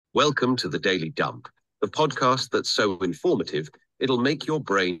Welcome to the Daily Dump, the podcast that's so informative, it'll make your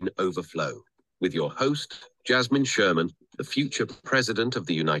brain overflow. With your host, Jasmine Sherman, the future President of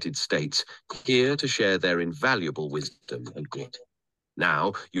the United States, here to share their invaluable wisdom and wit.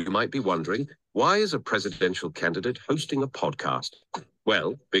 Now, you might be wondering, why is a presidential candidate hosting a podcast?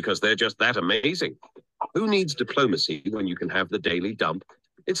 Well, because they're just that amazing. Who needs diplomacy when you can have the Daily Dump?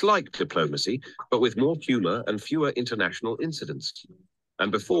 It's like diplomacy, but with more humor and fewer international incidents.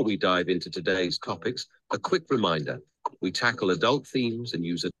 And before we dive into today's topics, a quick reminder. We tackle adult themes and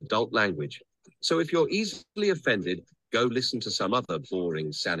use adult language. So if you're easily offended, go listen to some other boring,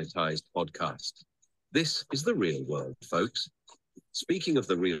 sanitized podcast. This is the real world, folks. Speaking of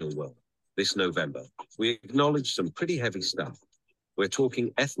the real world, this November, we acknowledge some pretty heavy stuff. We're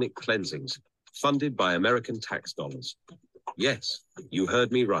talking ethnic cleansings, funded by American tax dollars. Yes, you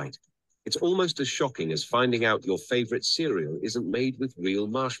heard me right. It's almost as shocking as finding out your favorite cereal isn't made with real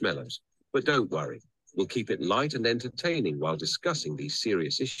marshmallows. But don't worry, we'll keep it light and entertaining while discussing these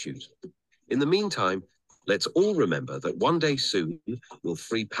serious issues. In the meantime, let's all remember that one day soon we'll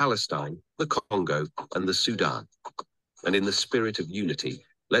free Palestine, the Congo, and the Sudan. And in the spirit of unity,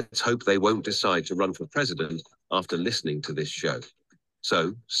 let's hope they won't decide to run for president after listening to this show.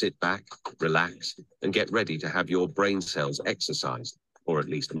 So sit back, relax, and get ready to have your brain cells exercised, or at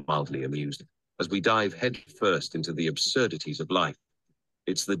least mildly amused, as we dive headfirst into the absurdities of life.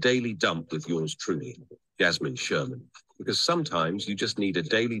 It's the Daily Dump with yours truly, Jasmine Sherman, because sometimes you just need a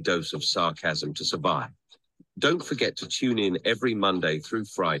daily dose of sarcasm to survive. Don't forget to tune in every Monday through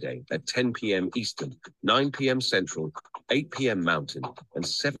Friday at 10 p.m. Eastern, 9 p.m. Central, 8 p.m. Mountain, and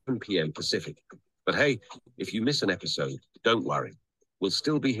 7 p.m. Pacific. But hey, if you miss an episode, don't worry. We'll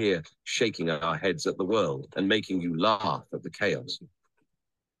still be here shaking our heads at the world and making you laugh at the chaos.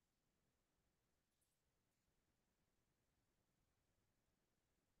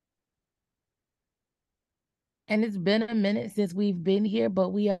 And it's been a minute since we've been here,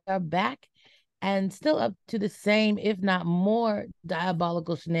 but we are back and still up to the same, if not more,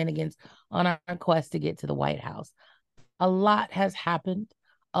 diabolical shenanigans on our quest to get to the White House. A lot has happened.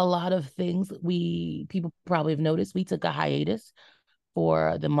 A lot of things people probably have noticed. We took a hiatus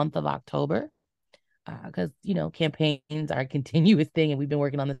for the month of October because, campaigns are a continuous thing and we've been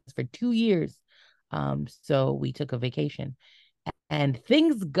working on this for 2 years. So we took a vacation and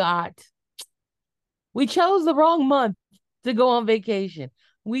we chose the wrong month to go on vacation.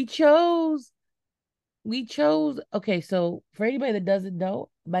 We chose, okay, so for anybody that doesn't know,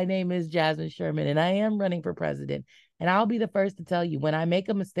 my name is Jasmine Sherman and I am running for president. And I'll be the first to tell you, when I make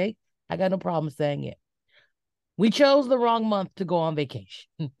a mistake, I got no problem saying it. We chose the wrong month to go on vacation.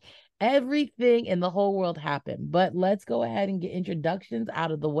 Everything in the whole world happened, but let's go ahead and get introductions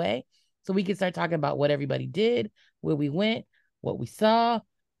out of the way so we can start talking about what everybody did, where we went, what we saw,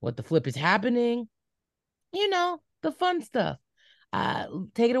 what the flip is happening, the fun stuff.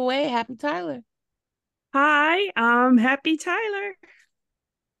 Take it away, Happy Tyler. Hi, I'm Happy Tyler,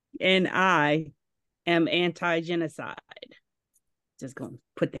 and I am anti-genocide. Just gonna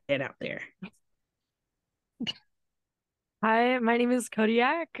put that out there. Hi, my name is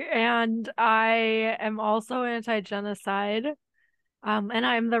Kodiak, and I am also anti-genocide, and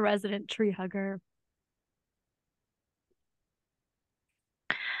I'm the resident tree hugger.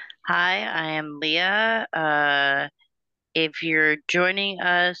 Hi, I am Leah. If you're joining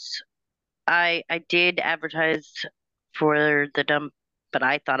us, I did advertise for the dump, but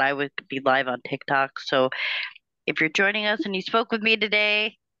I thought I would be live on TikTok. So if you're joining us and you spoke with me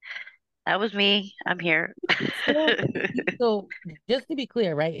today, that was me. I'm here. So just to be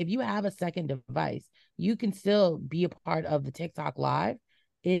clear, right? If you have a second device, you can still be a part of the TikTok live.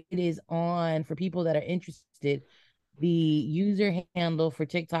 It is on for people that are interested. The user handle for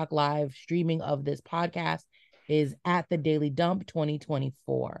TikTok live streaming of this podcast is at the Daily Dump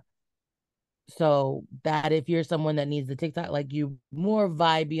 2024. So that if you're someone that needs the TikTok, like you more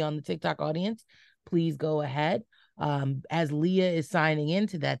vibey on the TikTok audience, please go ahead. As Leah is signing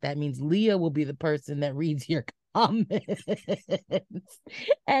into that means Leah will be the person that reads your comments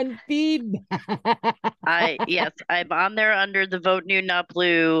and feedback. Yes, I'm on there under the Vote New Not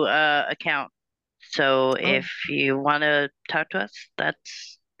Blue account. So if you want to talk to us,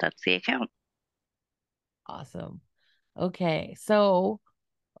 that's the account. Awesome. Okay, so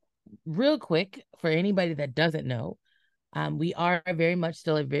real quick, for anybody that doesn't know, we are very much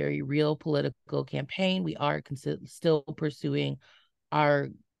still a very real political campaign. We are still pursuing our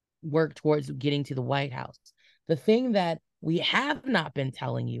work towards getting to the White House. The thing that we have not been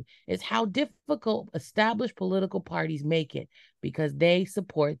telling you is how difficult established political parties make it because they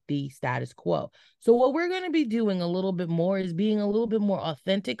support the status quo. So what we're going to be doing a little bit more is being a little bit more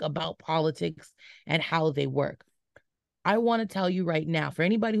authentic about politics and how they work. I want to tell you right now, for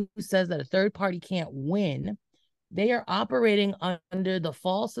anybody who says that a third party can't win, they are operating under the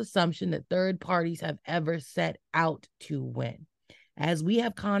false assumption that third parties have ever set out to win. As we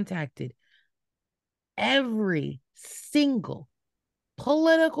have contacted every single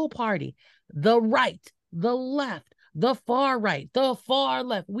political party, the right, the left, the far right, the far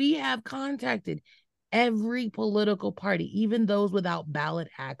left, we have contacted every political party, even those without ballot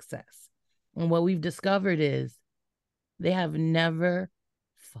access. And what we've discovered is they have never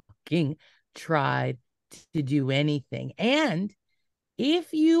fucking tried to do anything. And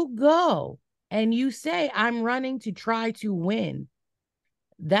if you go and you say, I'm running to try to win,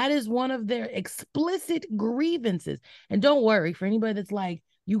 that is one of their explicit grievances. And don't worry, for anybody that's like,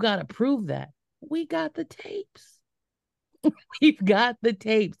 you got to prove that. We got the tapes. We've got the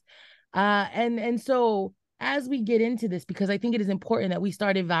tapes. And so as we get into this, because I think it is important that we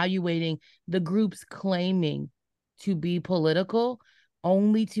start evaluating the groups claiming to be political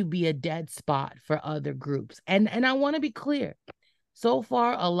only to be a dead spot for other groups. And I want to be clear. So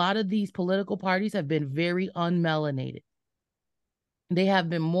far, a lot of these political parties have been very unmelanated. They have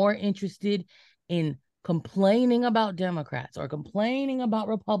been more interested in complaining about Democrats or complaining about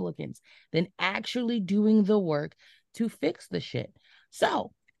Republicans than actually doing the work to fix the shit.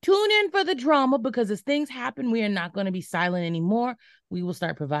 So tune in for the drama, because as things happen, we are not going to be silent anymore. We will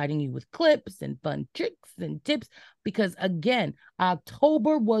start providing you with clips and fun tricks and tips, because again,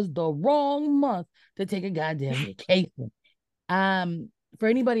 October was the wrong month to take a goddamn vacation. For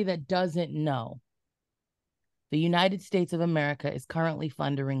anybody that doesn't know, the United States of America is currently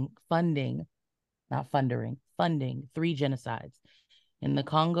funding 3 genocides in the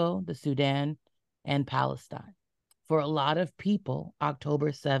Congo, the Sudan, and Palestine. For a lot of people,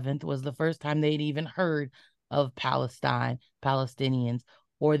 October 7th was the first time they'd even heard of Palestine, Palestinians,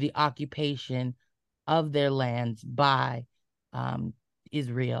 or the occupation of their lands by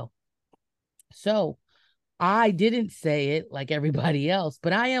Israel. So I didn't say it like everybody else,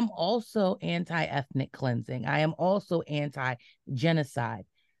 but I am also anti-ethnic cleansing. I am also anti-genocide.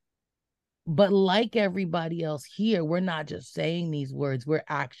 But like everybody else here, we're not just saying these words. We're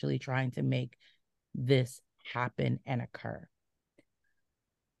actually trying to make this happen and occur.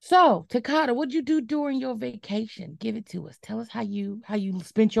 So, Takata, what'd you do during your vacation? Give it to us. Tell us how you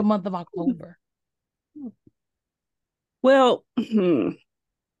spent your month of October. Well,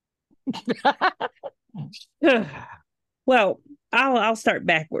 well, I'll start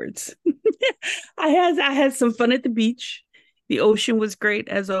backwards. I had some fun at the beach. The ocean was great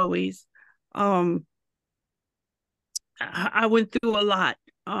as always. I went through a lot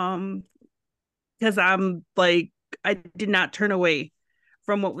because I'm like, I did not turn away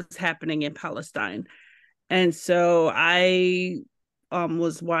from what was happening in Palestine. And so I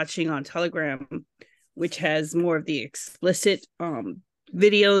was watching on Telegram, which has more of the explicit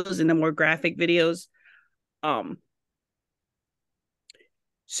videos and the more graphic videos.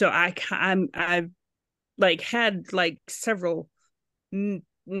 So I've like had like several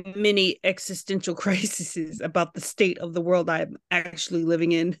mini existential crises about the state of the world I'm actually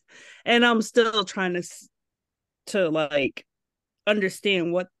living in, and I'm still trying to like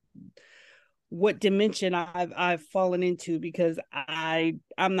understand what dimension I've fallen into, because I'm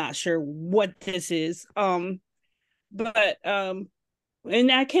not sure what this is. But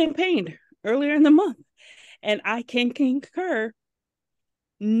and I campaigned earlier in the month, and I can concur,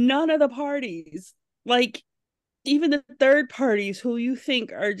 none of the parties, like even the third parties who you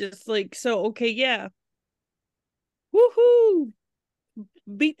think are just like, so okay, yeah, woohoo,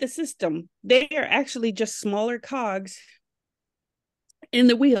 beat the system, they are actually just smaller cogs in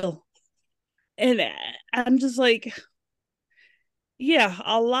the wheel. And I'm just like, yeah,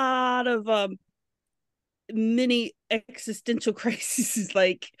 a lot of mini existential crises.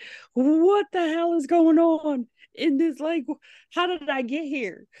 Like, what the hell is going on in this? Like, how did I get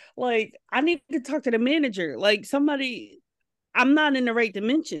here? Like, I need to talk to the manager. Like, somebody, I'm not in the right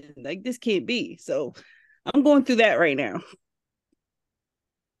dimension. Like, this can't be. So I'm going through that right now.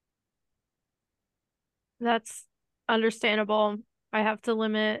 That's understandable. I have to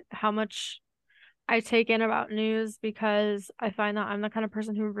limit how much I take in about news because I find that I'm the kind of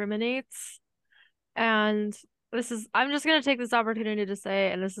person who ruminates. And I'm just gonna take this opportunity to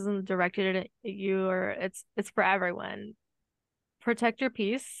say, and this isn't directed at you, or it's for everyone. Protect your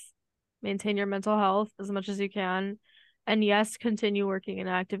peace, maintain your mental health as much as you can, and yes, continue working in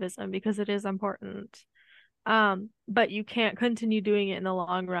activism because it is important. But you can't continue doing it in the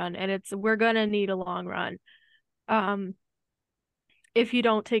long run, and we're gonna need a long run if you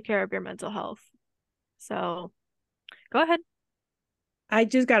don't take care of your mental health. So go ahead. I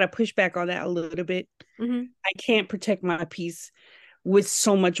just got to push back on that a little bit. I can't protect my peace with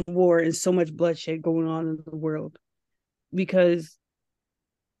so much war and so much bloodshed going on in the world, because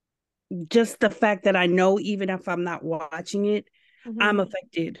just the fact that I know, even if I'm not watching it, I'm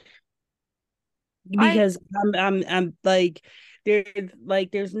affected, because I'm like,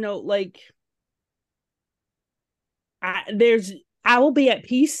 there's no like, I will be at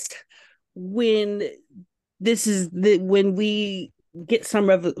peace when when we get some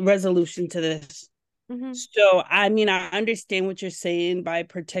resolution to this. So, I mean, I understand what you're saying by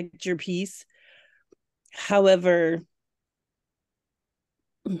protect your peace. However,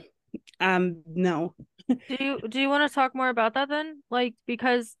 no. Do you want to talk more about that then? Like,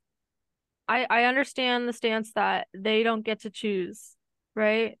 because I understand the stance that they don't get to choose,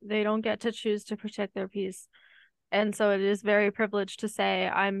 right? They don't get to choose to protect their peace. And so it is very privileged to say,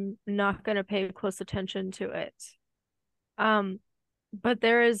 I'm not going to pay close attention to it. But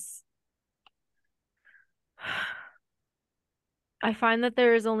I find that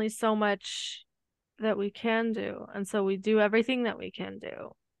there is only so much that we can do. And so we do everything that we can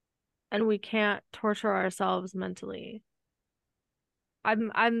do. And we can't torture ourselves mentally.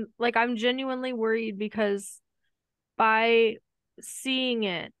 I'm genuinely worried, because by seeing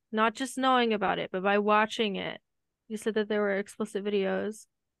it, not just knowing about it, but by watching it, you said that there were explicit videos.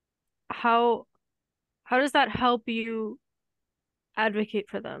 How does that help you advocate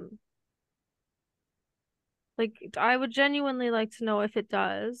for them? Like, I would genuinely like to know if it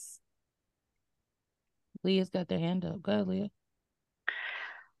does. Leah's got their hand up. Go ahead, Leah.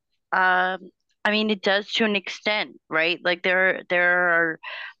 I mean, it does to an extent, right? Like there are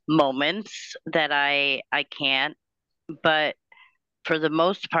moments that I can't, but for the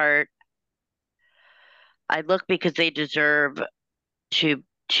most part, I look because they deserve to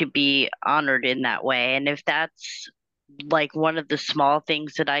be honored in that way. And if that's like one of the small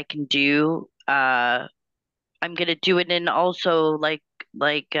things that I can do, I'm gonna do it. And also,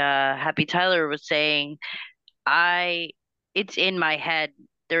 Happy Tyler was saying, it's in my head.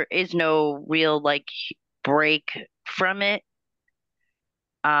 There is no real like break from it.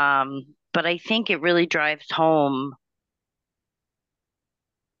 But I think it really drives home.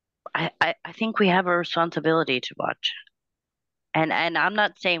 I think we have a responsibility to watch. And I'm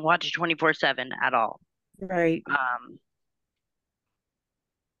not saying watch it 24/7 at all. Right.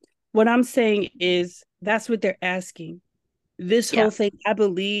 What I'm saying is that's what they're asking. This whole thing, I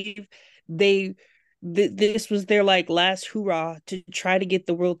believe this was their like last hurrah to try to get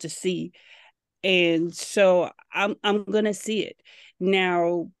the world to see. And so I'm gonna see it.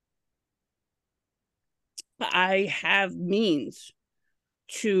 Now I have means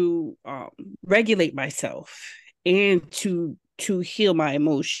to regulate myself and to heal my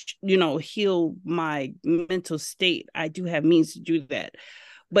emotion, heal my mental state. I do have means to do that,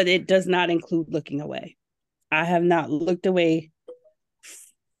 but it does not include looking away. I have not looked away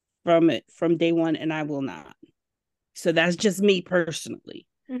from it from day one, and I will not. So that's just me personally.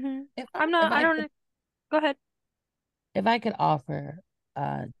 I'm not. I don't. Go ahead. If I could offer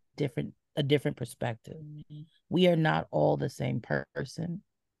a different perspective, we are not all the same person.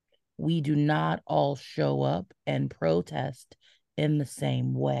 We do not all show up and protest in the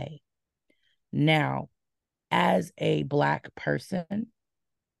same way. Now, as a Black person,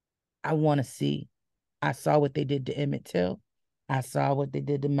 I want to see. I saw what they did to Emmett Till. I saw what they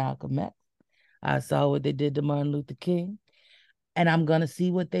did to Malcolm X. I saw what they did to Martin Luther King. And I'm going to see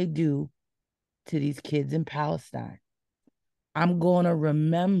what they do to these kids in Palestine. I'm going to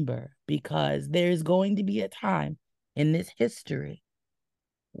remember, because there's going to be a time in this history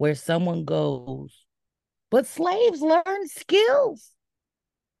where someone goes, but slaves learned skills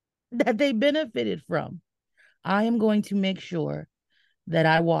that they benefited from. I am going to make sure that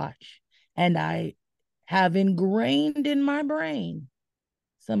I watch, and I have ingrained in my brain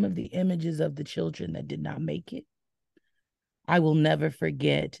some of the images of the children that did not make it. I will never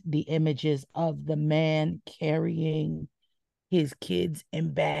forget the images of the man carrying his kids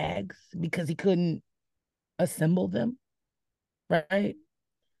in bags because he couldn't assemble them, right?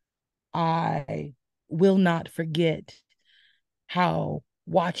 I will not forget how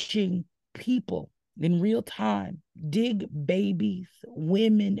watching people in real time dig babies,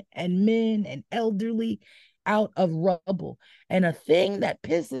 women, and men and elderly out of rubble. And a thing that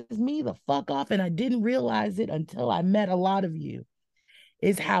pisses me the fuck off, and I didn't realize it until I met a lot of you,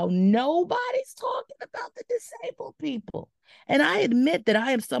 is how nobody's talking about the disabled people. And I admit that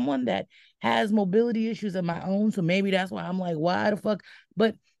I am someone that has mobility issues of my own. So maybe that's why I'm like, why the fuck?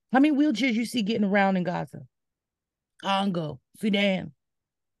 But how many wheelchairs you see getting around in Gaza, Congo, Sudan?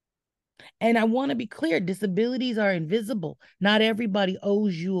 And I want to be clear, disabilities are invisible. Not everybody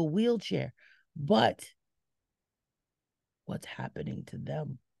owes you a wheelchair, but what's happening to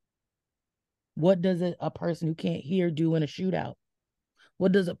them? What does a person who can't hear do in a shootout?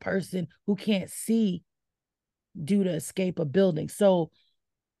 What does a person who can't see do to escape a building? So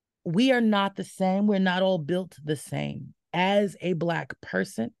we are not the same. We're not all built the same. As a Black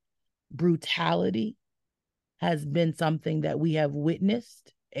person, brutality has been something that we have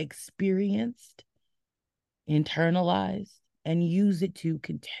witnessed, experienced, internalized, and use it to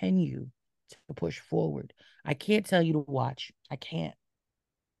continue to push forward. I can't tell you to watch. I can't.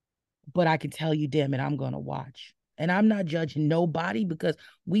 But I can tell you, damn it, I'm going to watch. And I'm not judging nobody because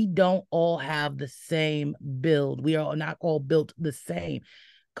we don't all have the same build. We are not all built the same.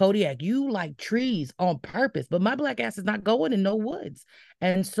 Kodiak, you like trees on purpose, but my Black ass is not going in no woods.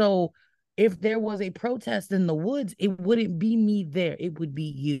 And so if there was a protest in the woods, it wouldn't be me there. It would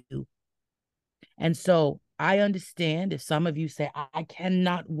be you. And so I understand if some of you say, I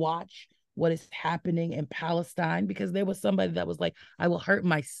cannot watch what is happening in Palestine, because there was somebody that was like, I will hurt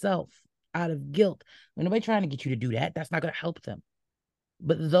myself out of guilt. When nobody trying to get you to do that, that's not going to help them.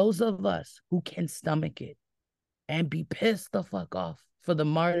 But those of us who can stomach it and be pissed the fuck off for the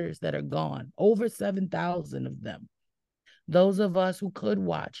martyrs that are gone, over 7,000 of them, those of us who could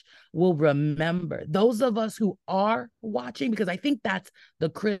watch will remember. Those of us who are watching, because I think that's the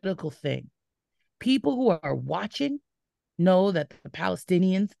critical thing. People who are watching know that the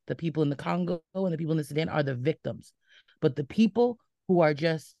Palestinians, the people in the Congo, and the people in the Sudan are the victims. But the people who are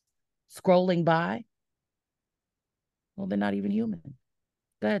just scrolling by, well, they're not even human.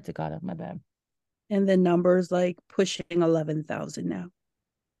 Go ahead, Takata, my bad. And the numbers like pushing 11,000 now.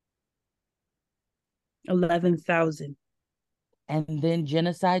 11,000. And then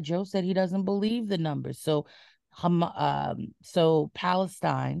Genocide Joe said he doesn't believe the numbers. So, so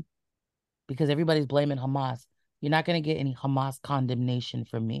Palestine, because everybody's blaming Hamas, you're not going to get any Hamas condemnation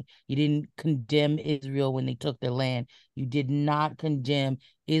from me. You didn't condemn Israel when they took their land. You did not condemn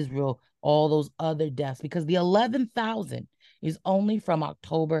Israel, all those other deaths, because the 11,000 is only from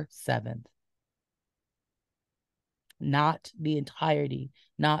October 7th. Not the entirety,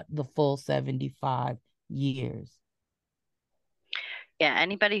 not the full 75 years. Yeah,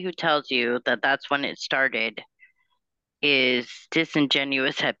 anybody who tells you that that's when it started is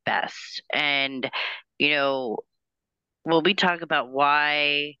disingenuous at best. And, when we talk about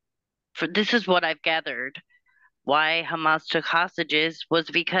why, this is what I've gathered, why Hamas took hostages was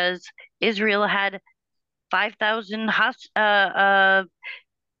because Israel had 5,000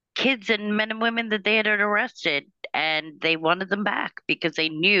 kids and men and women that they had arrested, and they wanted them back because they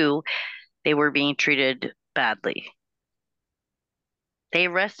knew they were being treated badly. They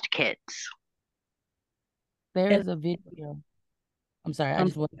arrest kids. There is a video. I'm sorry, I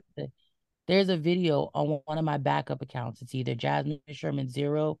just want to say, there's a video on one of my backup accounts. It's either Jasmine Sherman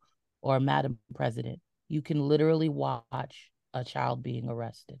 0 or Madam President. You can literally watch a child being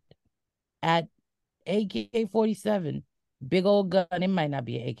arrested at AK-47. Big old gun. It might not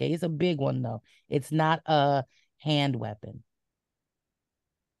be an AK. It's a big one, though. It's not a hand weapon.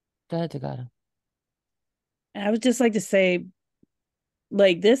 Go ahead, Takata. I would just like to say,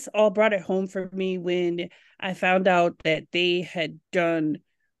 like, this all brought it home for me when I found out that they had done,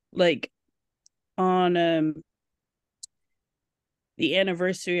 like, on the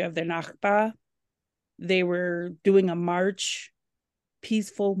anniversary of the Nakba, they were doing a march,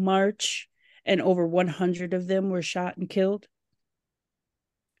 peaceful march, and over 100 of them were shot and killed.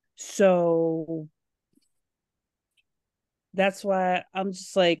 So that's why I'm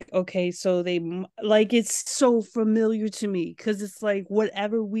just like, okay, so they, like, it's so familiar to me, because it's like,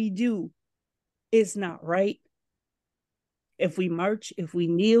 whatever we do is not right. If we march, if we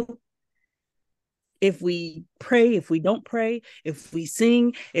kneel, if we pray, if we don't pray, if we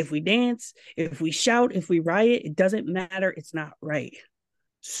sing, if we dance, if we shout, if we riot, it doesn't matter. It's not right.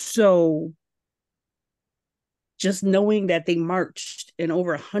 So just knowing that they marched and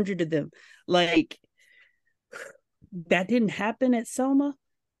over 100 of them, like, that didn't happen at Selma,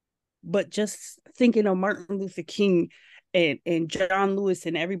 but just thinking of Martin Luther King and John Lewis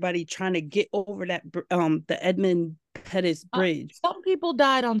and everybody trying to get over that the Edmund Pettus Bridge. Some people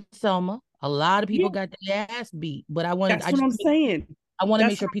died on Selma. A lot of people got their ass beat, but I want I'm saying. I want to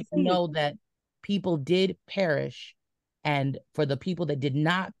make sure people know that people did perish, and for the people that did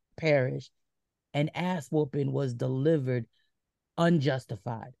not perish, an ass whooping was delivered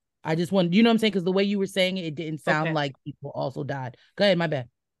unjustified. I just want, you know what I'm saying? Because the way you were saying it, it didn't sound Okay. like people also died. Go ahead, my bad.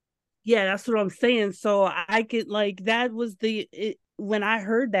 Yeah, that's what I'm saying. So I could like that was when I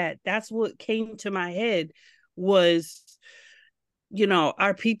heard that, that's what came to my head was,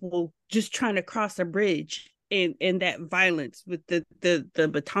 our people just trying to cross a bridge and that violence with the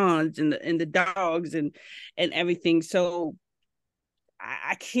batons and the dogs and everything. So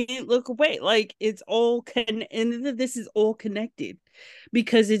I can't look away. Like it's all and this is all connected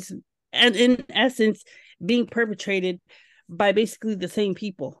because it's and in essence being perpetrated by basically the same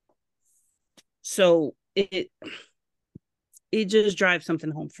people. So it just drives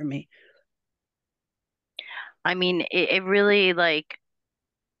something home for me. I mean, it really like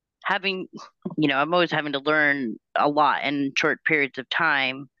having, I'm always having to learn a lot in short periods of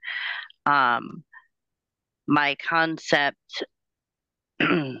time. Um, my concept,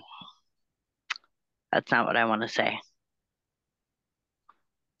 that's not what I want to say.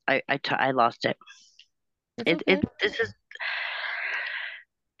 I lost it. It's okay.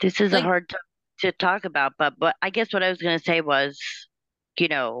 This is a Like, hard to talk about, but I guess what I was going to say was, you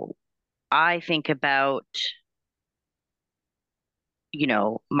know, I think about,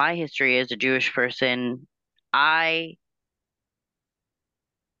 my history as a Jewish person. I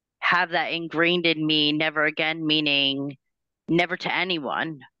have that ingrained in me, never again, meaning never to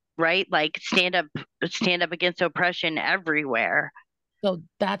anyone, right? Like stand up against oppression everywhere. so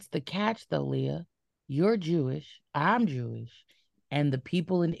that's the catch, though, Leah. You're Jewish, I'm Jewish, and the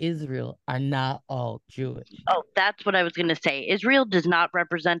people in Israel are not all Jewish. Oh, that's what I was going to say. Israel does not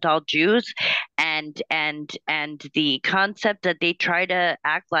represent all Jews, and the concept that they try to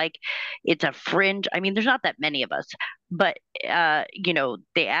act like it's a fringe. I mean, there's not that many of us, but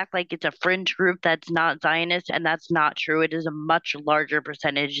they act like it's a fringe group that's not Zionist, and that's not true. It is a much larger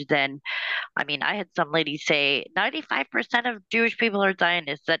percentage than. I mean, I had some lady say 95% of Jewish people are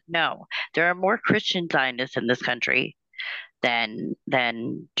Zionists. That no, there are more Christian Zionists in this country than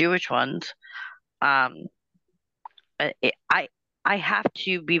Jewish ones. Um, I have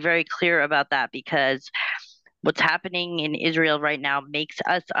to be very clear about that because what's happening in Israel right now makes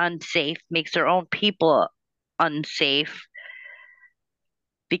us unsafe, makes their own people unsafe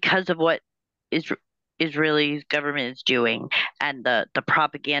because of what is Israeli government is doing and the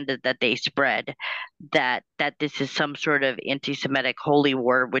propaganda that they spread that this is some sort of anti-Semitic holy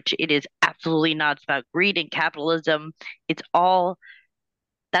war, which it is absolutely not. It's about greed and capitalism. It's all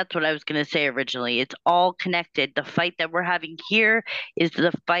That's what I was going to say originally. It's all connected. The fight that we're having here is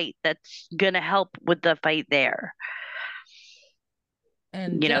the fight that's going to help with the fight there.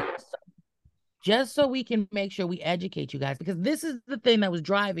 And You know, just so we can make sure we educate you guys, because this is the thing that was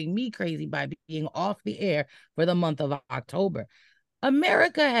driving me crazy by being off the air for the month of October.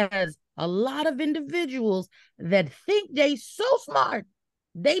 America has a lot of individuals that think they so smart,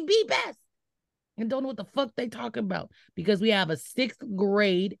 they be best, and don't know what the fuck they talking about because we have a 6th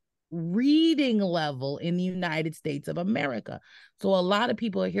grade reading level in the United States of America. So a lot of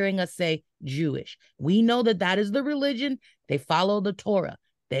people are hearing us say Jewish. We know that that is the religion. They follow the Torah.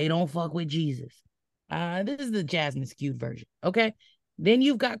 They don't fuck with Jesus. This is the Jasmine skewed version. Okay. Then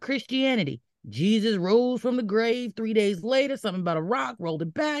you've got Christianity. Jesus rose from the grave 3 days later, something about a rock, rolled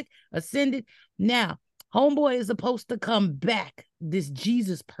it back, ascended. Now, homeboy is supposed to come back, this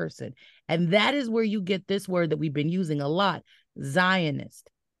Jesus person. And that is where you get this word that we've been using a lot, Zionist,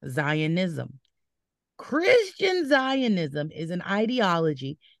 Zionism. Christian Zionism is an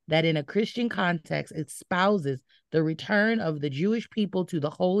ideology that in a Christian context espouses the return of the Jewish people to the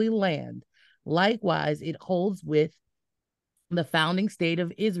Holy Land. Likewise, it holds with the founding state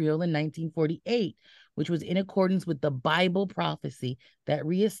of Israel in 1948, which was in accordance with the Bible prophecy that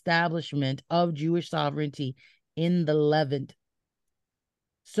reestablishment of Jewish sovereignty in the Levant.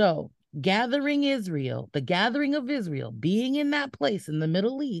 So, gathering Israel, the gathering of Israel, being in that place in the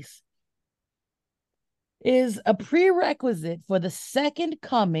Middle East, is a prerequisite for the second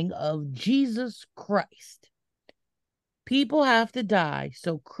coming of Jesus Christ. People have to die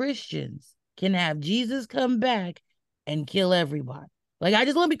so Christians can have Jesus come back and kill everybody. Like, I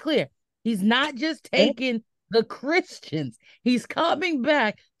just want to be clear. He's not just taking the Christians. He's coming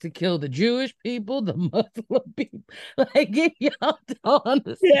back to kill the Jewish people, the Muslim people. Like, y'all don't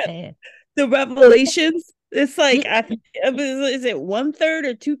understand. Yeah. The Revelations, it's like, is it 1/3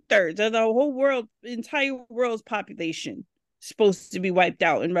 or 2/3 of the whole world, entire world's population supposed to be wiped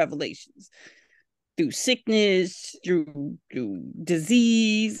out in Revelations through sickness, through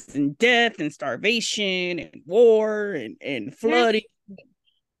disease and death and starvation and war and flooding.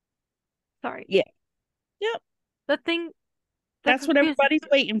 Sorry. Yeah. Yep. The thing that's what everybody's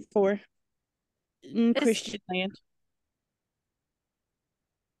waiting for in Christian land.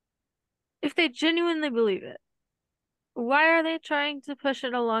 if they genuinely believe it, why are they trying to push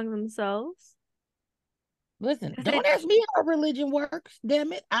it along themselves? Listen, If don't they, ask me how religion works.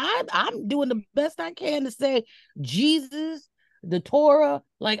 Damn it, I'm doing the best I can to say Jesus, the Torah.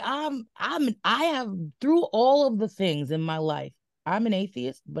 Like I have through all of the things in my life. I'm an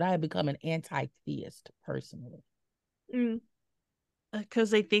atheist, but I have become an anti-theist personally.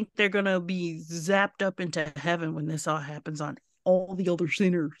 Because they think they're gonna be zapped up into heaven when this all happens on all the other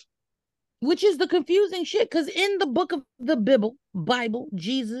sinners. Which is the confusing shit. Because in the book of the Bible,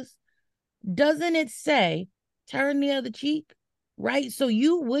 Jesus, doesn't it say turn the other cheek? Right? So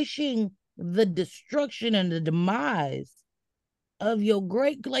you wishing the destruction and the demise of your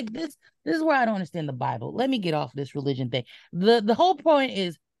great, like this is where I don't understand the Bible. Let me get off this religion thing. The whole point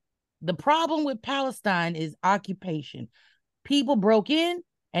is the problem with Palestine is occupation. People broke in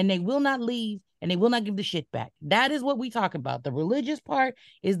and they will not leave and they will not give the shit back. That is what we talk about. The religious part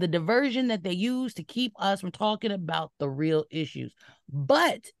is the diversion that they use to keep us from talking about the real issues.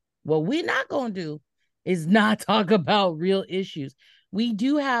 But what we're not going to do is not talk about real issues. We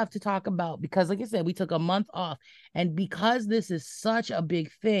do have to talk about, because like I said, we took a month off, and because this is such a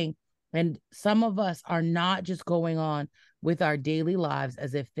big thing, and some of us are not just going on with our daily lives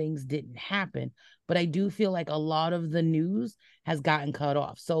as if things didn't happen, but I do feel like a lot of the news has gotten cut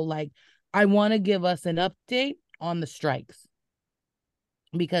off. So like, I want to give us an update on the strikes,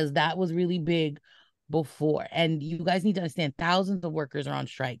 because that was really big before. And you guys need to understand, thousands of workers are on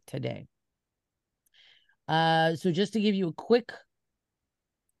strike today. So just to give you a quick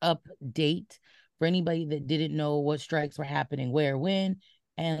update for anybody that didn't know what strikes were happening, where, when,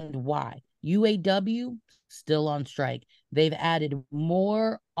 and why. UAW still on strike. They've added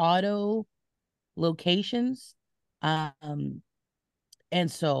more auto locations. And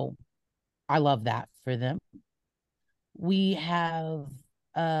so I love that for them. We have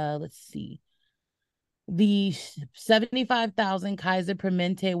let's see, the 75,000 Kaiser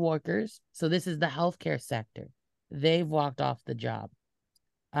Permanente workers. So this is the healthcare sector. They've walked off the job.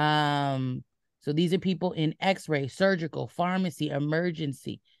 So these are people in x-ray, surgical, pharmacy,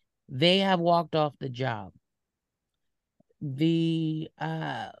 emergency. They have walked off the job. They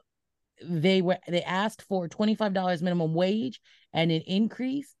asked for $25 minimum wage and an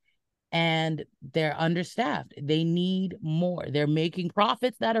increase, and they're understaffed. They need more. They're making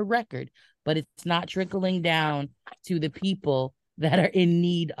profits that are record, but it's not trickling down to the people that are in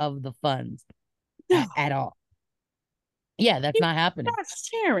need of the funds at all. Yeah, that's not happening. Not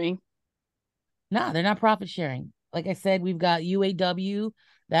sharing. No, they're not profit sharing. Like I said, we've got UAW.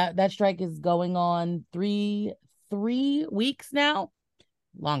 That strike is going on three weeks now.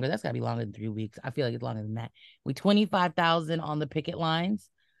 Longer. That's gotta be longer than 3 weeks. I feel like it's longer than that. We 25,000 on the picket lines.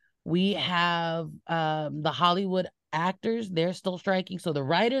 We have the Hollywood actors. They're still striking. So the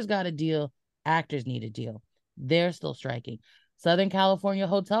writers got a deal. Actors need a deal. They're still striking. Southern California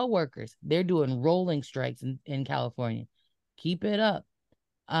hotel workers. They're doing rolling strikes in California. Keep it up.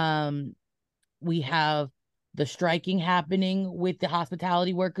 We have the striking happening with the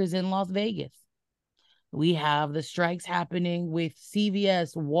hospitality workers in Las Vegas. We have the strikes happening with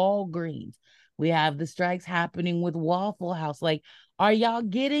CVS, Walgreens. We have the strikes happening with Waffle House. Like, are y'all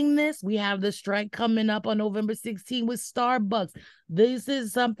getting this? We have the strike coming up on November 16th with Starbucks. This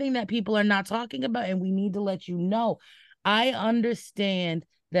is something that people are not talking about, and we need to let you know. I understand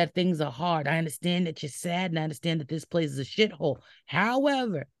that things are hard. I understand that you're sad, and I understand that this place is a shithole.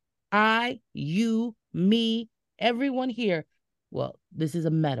 However, you, me, everyone here, well, this is a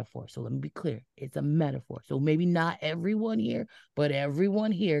metaphor, so let me be clear. It's a metaphor. So maybe not everyone here, but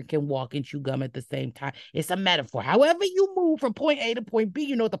everyone here can walk and chew gum at the same time. It's a metaphor. However you move from point A to point B,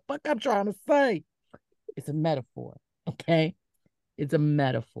 you know what the fuck I'm trying to say. It's a metaphor, okay? It's a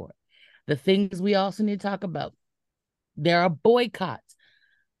metaphor. The things we also need to talk about. There are boycotts.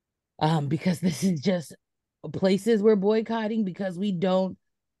 Because this is just places we're boycotting because we don't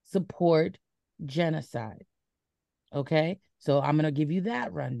support genocide. Okay? So I'm going to give you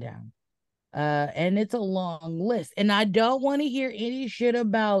that rundown. And it's a long list. And I don't want to hear any shit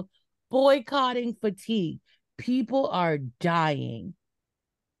about boycotting fatigue. People are dying,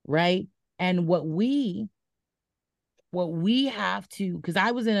 right? And what we have to, because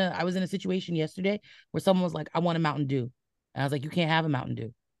I was in a situation yesterday where someone was like, I want a Mountain Dew. And I was like, you can't have a Mountain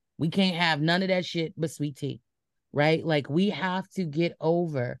Dew. We can't have none of that shit but sweet tea, right? Like, we have to get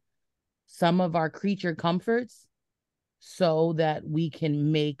over some of our creature comforts so that we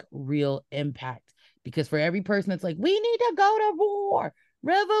can make real impact. Because for every person that's like, we need to go to war,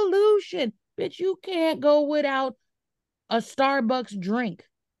 revolution, bitch, you can't go without a Starbucks drink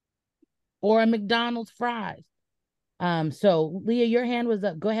or a McDonald's fries. So Leah, your hand was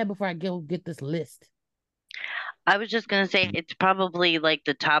up. Go ahead before I get this list. I was just gonna say it's probably like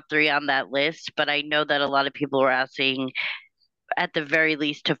the top three on that list, but I know that a lot of people were asking at the very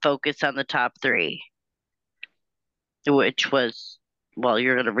least to focus on the top three, which was, well,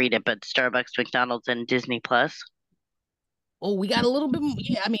 you're gonna read it, but Starbucks, McDonald's, and Disney Plus. Oh, we got a little bit more.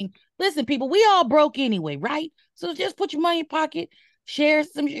 Yeah, I mean, listen, people, we all broke anyway, right? So just put your money in your pocket, share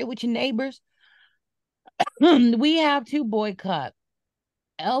some shit with your neighbors. We have to boycott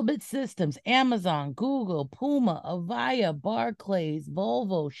Elbit Systems, Amazon, Google, Puma, Avaya, Barclays,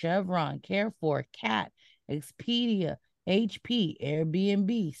 Volvo, Chevron, Carrefour, Cat, Expedia, HP,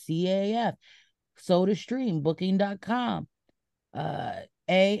 Airbnb, CAF, SodaStream, Booking.com,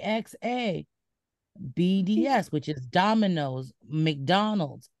 AXA, BDS, which is Domino's,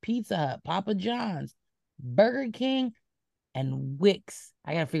 McDonald's, Pizza Hut, Papa John's, Burger King, and Wix.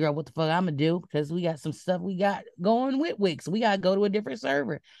 I gotta figure out what the fuck I'm gonna do because we got some stuff we got going with Wix. We gotta go to a different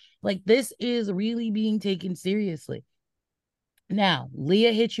server. Like, this is really being taken seriously. Now,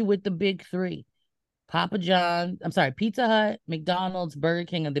 Leah hit you with the big three. Pizza Hut, McDonald's, Burger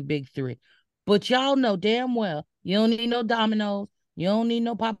King are the big three. But y'all know damn well you don't need no Domino's, you don't need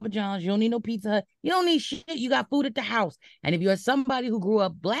no Papa John's, you don't need no Pizza Hut, you don't need shit. You got food at the house. And if you're somebody who grew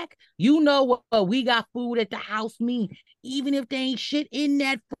up Black, you know what we got food at the house mean. Even if there ain't shit in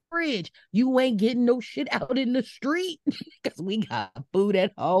that fridge, you ain't getting no shit out in the street because we got food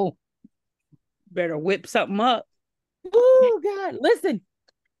at home. Better whip something up. Oh, God. Listen,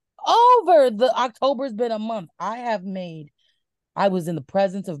 over the October's been a month. I was in the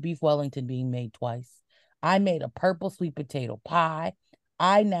presence of beef Wellington being made twice. I made a purple sweet potato pie.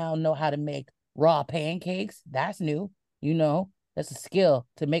 I now know how to make raw pancakes. That's new. You know, that's a skill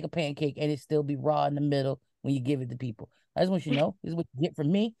to make a pancake and it still be raw in the middle when you give it to people. I just want you to know, this is what you get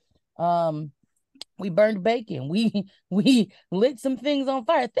from me. We burned bacon. We lit some things on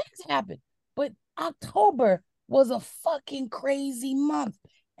fire. Things happen. But October was a fucking crazy month.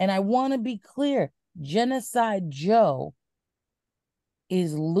 And I want to be clear, Genocide Joe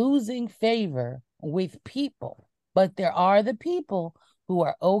is losing favor with people, but there are the people who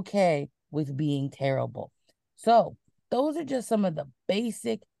are okay with being terrible. So those are just some of the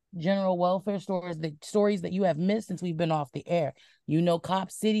basic general welfare stories that you have missed since we've been off the air. You know, Cop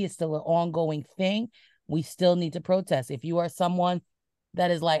City is still an ongoing thing. We still need to protest. If you are someone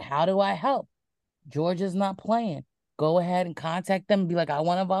that is like, how do I help? Georgia's not playing. Go ahead and contact them and be like, I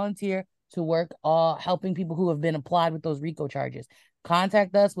want to volunteer to work helping people who have been applied with those RICO charges.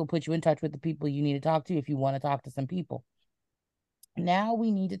 Contact us. We'll put you in touch with the people you need to talk to if you want to talk to some people. Now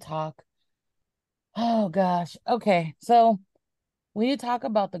we need to talk. Oh, gosh. Okay. So we need to talk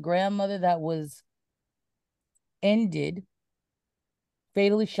about the grandmother that was fatally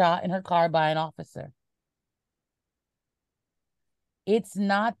shot in her car by an officer. It's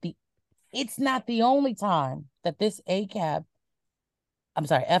not the only time that this F-12,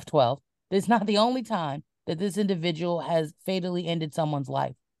 it's not the only time that this individual has fatally ended someone's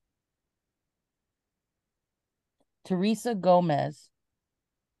life. Teresa Gomez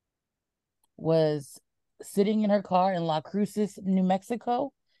was sitting in her car in La Cruces, New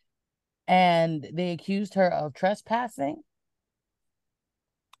Mexico, and they accused her of trespassing.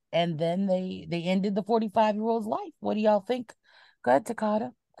 And then they ended the 45-year-old's life. What do y'all think? Go ahead,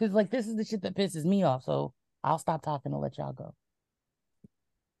 Takata. Because, like, this is the shit that pisses me off. So I'll stop talking and let y'all go.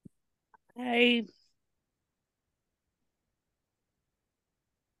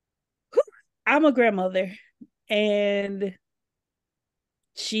 I'm a grandmother, and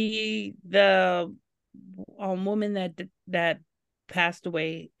the woman that passed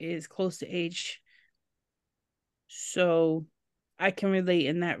away is close to age, so I can relate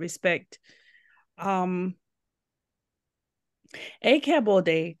in that respect. ACAB all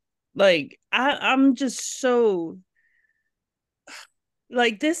day. Like, I'm just so,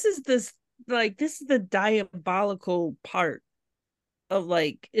 like, this is the diabolical part of,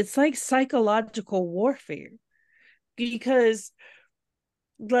 like, it's like psychological warfare, because,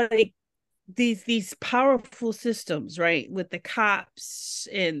 like, these powerful systems, right, with the cops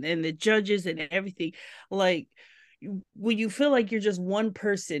and the judges and everything, like, when you feel like you're just one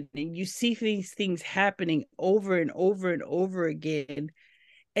person and you see these things happening over and over and over again,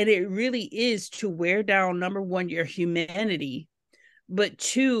 and it really is to wear down, number one, your humanity, but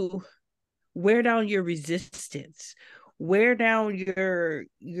two, wear down your resistance, wear down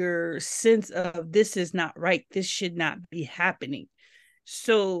your sense of, this is not right, this should not be happening.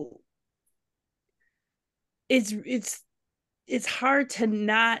 So it's hard to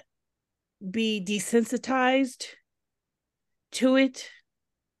not be desensitized to it.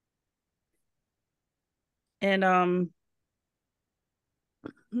 And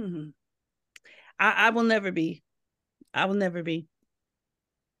I will never be. I will never be.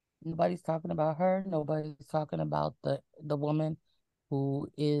 Nobody's talking about her. Nobody's talking about the woman who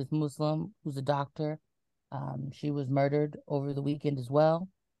is Muslim, who's a doctor. She was murdered over the weekend as well.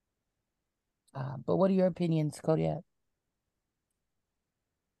 But what are your opinions, Kodiak?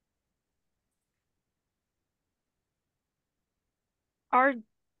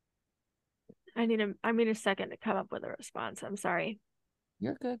 I need a second to come up with a response. I'm sorry.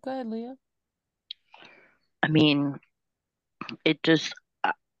 You're good. Go ahead, Leah. I mean, it just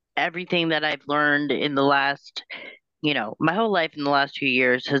everything that I've learned in the last, my whole life in the last few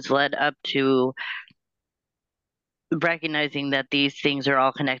years has led up to recognizing that these things are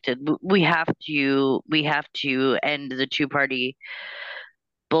all connected. We have to end the two-party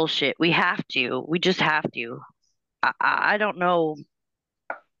bullshit. We just have to. I don't know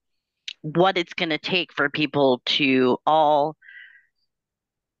what it's going to take for people to all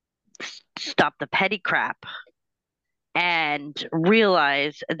stop the petty crap and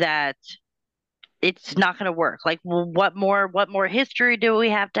realize that it's not going to work. Like, what more history do we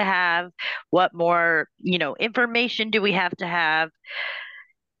have to have? What more, information do we have to have?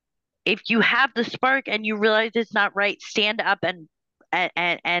 If you have the spark and you realize it's not right, stand up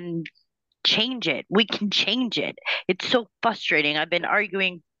and change it. We can change it. It's so frustrating. I've been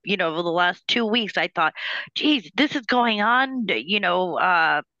arguing, over the last 2 weeks. I thought, geez, this is going on,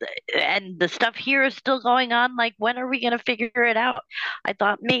 and the stuff here is still going on. Like, when are we going to figure it out? I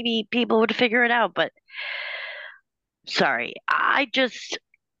thought maybe people would figure it out, but sorry.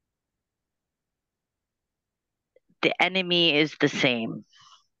 The enemy is the same.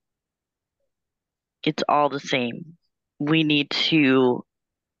 It's all the same. We need to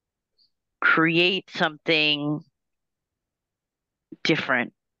create something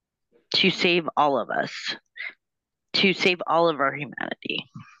different to save all of us, to save all of our humanity.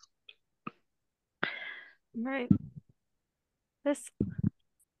 Right. This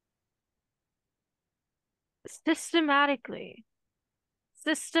systematically,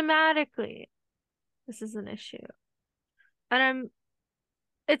 this is an issue. And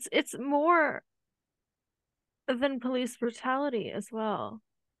it's more than police brutality as well.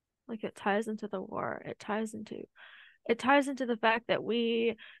 Like, it ties into the war. It ties into the fact that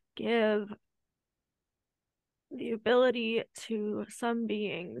we give the ability to some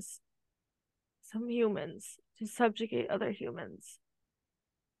beings, some humans, to subjugate other humans.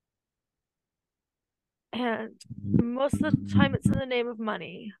 And most of the time it's in the name of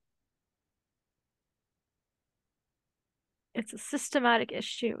money. It's a systematic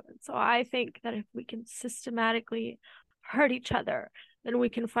issue. And so I think that if we can systematically hurt each other, then we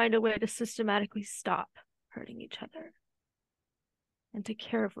can find a way to systematically stop hurting each other and to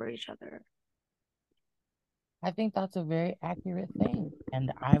care for each other. I think that's a very accurate thing.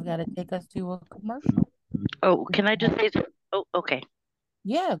 And I've got to take us to a commercial. Oh, can I just say something? Oh, okay.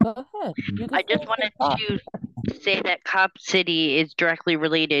 Yeah, go ahead. I just wanted to say that Cop City is directly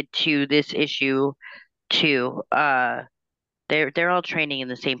related to this issue too. They're all training in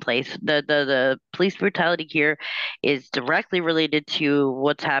the same place. The police brutality here is directly related to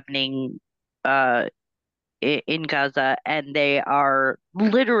what's happening in Gaza, and they are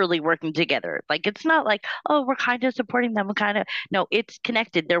literally working together. Like, it's not like, oh, we're kind of supporting them, no, it's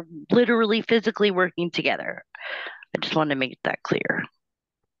connected. They're literally physically working together. I just want to make that clear.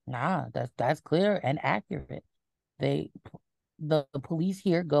 Nah, that's clear and accurate. The police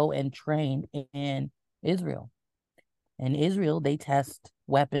here go and train in Israel. In Israel, they test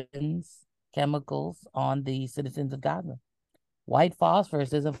weapons, chemicals on the citizens of Gaza. White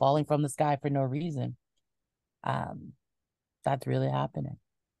phosphorus isn't falling from the sky for no reason. That's really happening.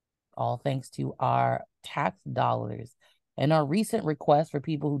 All thanks to our tax dollars and our recent request for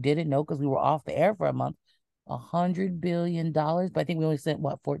people who didn't know, because we were off the air for a month, $100 billion. But I think we only sent,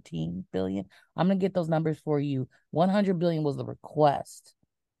 what, 14 billion? I'm going to get those numbers for you. 100 billion was the request.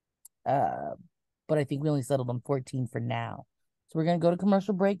 But I think we only settled on 14 for now. So we're going to go to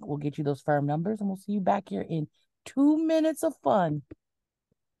commercial break. We'll get you those firm numbers, and we'll see you back here in 2 minutes of fun.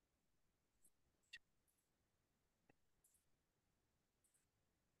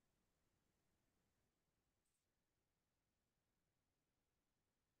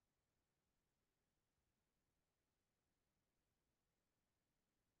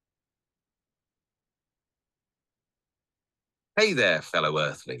 Hey there, fellow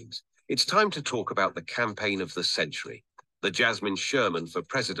Earthlings. It's time to talk about the campaign of the century, the Jasmine Sherman for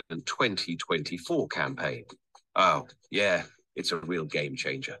President 2024 campaign. Oh, yeah, it's a real game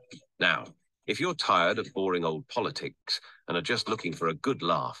changer. Now, if you're tired of boring old politics and are just looking for a good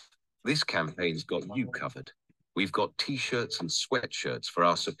laugh, This campaign's got you covered. We've got t-shirts and sweatshirts for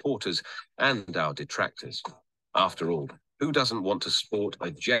our supporters and our detractors. After all, who doesn't want to sport a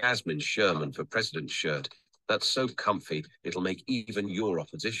Jasmine Sherman for President shirt that's so comfy it'll make even your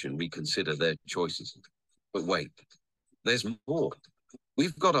opposition reconsider their choices? But wait, there's more.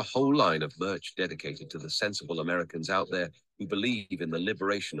 We've got a whole line of merch dedicated to the sensible Americans out there who believe in the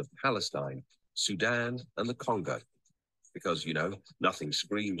liberation of Palestine, Sudan, and the Congo. Because, you know, nothing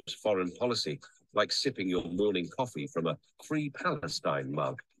screams foreign policy like sipping your morning coffee from a Free Palestine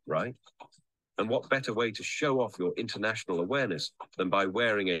mug, right? And what better way to show off your international awareness than by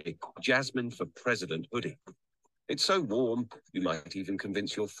wearing a Jasmine for President hoodie? It's so warm, you might even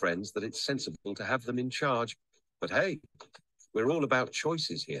convince your friends that it's sensible to have them in charge. But hey, we're all about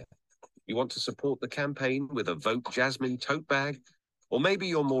choices here. You want to support the campaign with a Vote Jasmine tote bag? Or maybe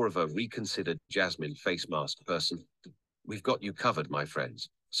you're more of a reconsidered Jasmine face mask person. We've got you covered, my friends.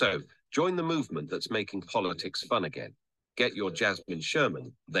 So join the movement that's making politics fun again. Get your Jasmine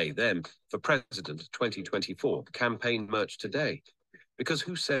Sherman, they, them, for President 2024 campaign merch today. Because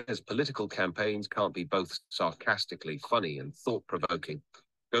who says political campaigns can't be both sarcastically funny and thought-provoking?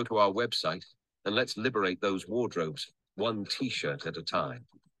 Go to our website and let's liberate those wardrobes, one t-shirt at a time.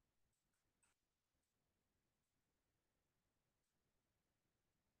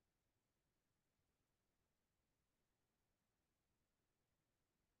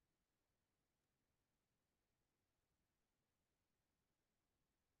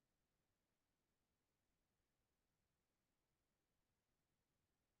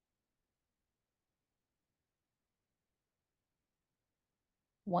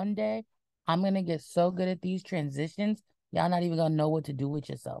 One day, I'm going to get so good at these transitions, y'all not even going to know what to do with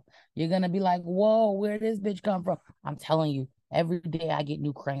yourself. You're going to be like, whoa, where did this bitch come from? I'm telling you, every day I get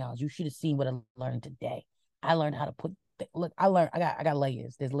new crayons. You should have seen what I learned today. I learned how to put, look, I got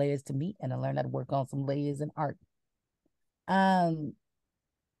layers. There's layers to me, and I learned how to work on some layers in art.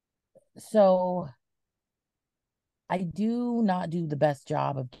 So I do not do the best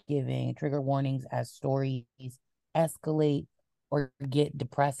job of giving trigger warnings as stories escalate or get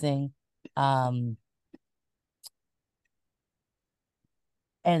depressing. And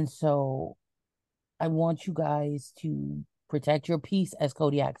so I want you guys to protect your peace, as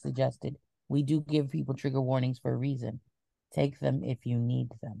Kodiak suggested. We do give people trigger warnings for a reason. Take them if you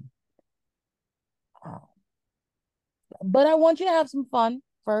need them. But I want you to have some fun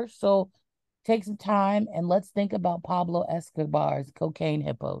first. So take some time and let's think about Pablo Escobar's cocaine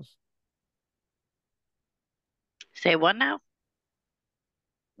hippos. Say what now?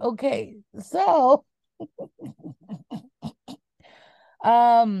 Okay, so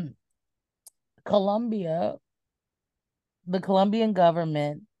Colombia, the Colombian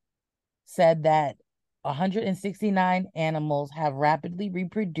government said that 169 animals have rapidly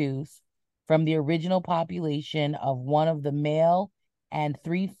reproduced from the original population of one of the male and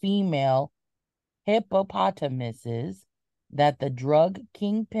 3 female hippopotamuses that the drug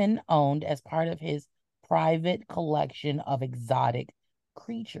kingpin owned as part of his private collection of exotic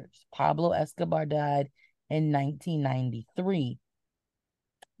creatures. Pablo Escobar died in 1993.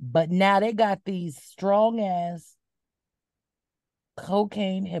 But now they got these strong ass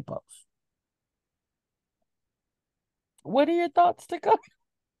cocaine hippos. What are your thoughts, Dakota?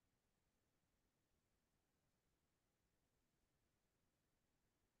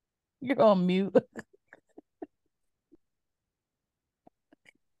 You're on mute.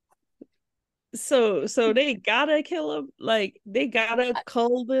 So they gotta kill him, like they gotta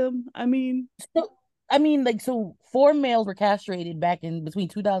cull them. I mean, so 4 males were castrated back in between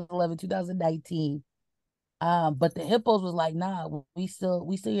 2011 2019. But the hippos was like, nah, we still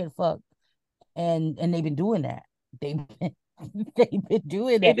here to fuck, and they've been doing that. They've been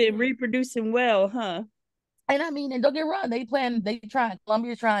doing they've that. been reproducing well, huh? And I mean, and don't get wrong,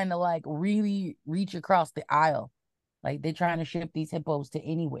 Colombia's trying to like really reach across the aisle. Like they're trying to ship these hippos to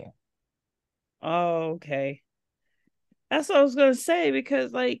anywhere. Oh, okay. That's what I was gonna say,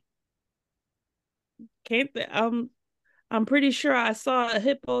 because like can't they, I'm pretty sure I saw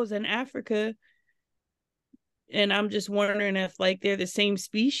hippos in Africa, and I'm just wondering if like they're the same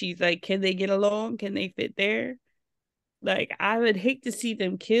species. Like, can they get along? Can they fit there? Like, I would hate to see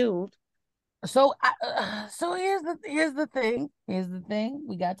them killed. So here's the thing. Here's the thing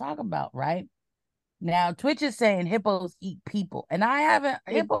we gotta talk about, right? Now, Twitch is saying hippos eat people, and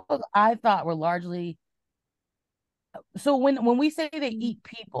hippos I thought were largely. So when we say they eat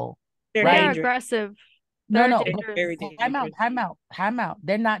people, They're right? They're dangerous. aggressive. No, They're no, dangerous. Very time out, dangerous. time out.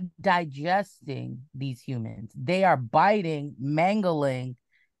 They're not digesting these humans. They are biting, mangling,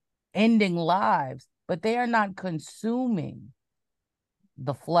 ending lives, but they are not consuming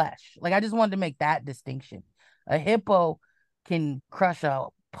the flesh. Like, I just wanted to make that distinction. A hippo can crush a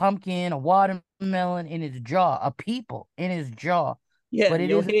pumpkin, a watermelon in its jaw, a people in its jaw. Yeah, but it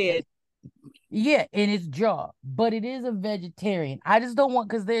your is head. Yeah, in its jaw, but it is a vegetarian. I just don't want,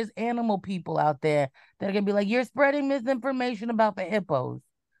 because there's animal people out there that are gonna be like, you're spreading misinformation about the hippos.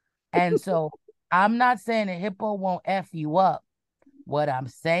 And so I'm not saying a hippo won't F you up. What I'm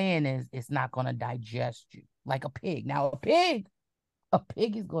saying is it's not gonna digest you like a pig. Now a pig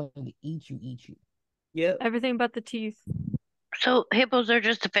is going to eat you. Yep. Everything but the teeth. So hippos are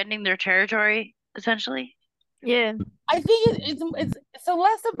just defending their territory, essentially? Yeah. I think it's so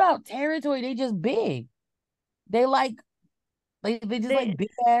less about territory. They just big. They like they just They- like big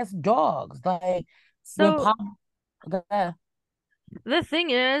ass dogs. Like when So Pop. Okay. the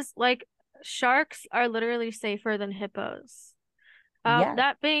thing is, like, sharks are literally safer than hippos. Yeah.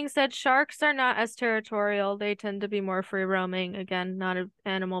 That being said, sharks are not as territorial. They tend to be more free roaming. Again, not an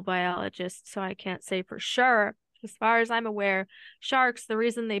animal biologist, so I can't say for sure. As far as I'm aware, sharks, the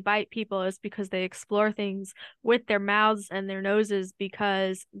reason they bite people is because they explore things with their mouths and their noses,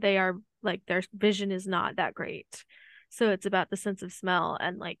 because they are like, their vision is not that great. So it's about the sense of smell,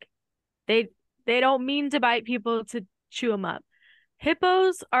 and like they don't mean to bite people to chew them up.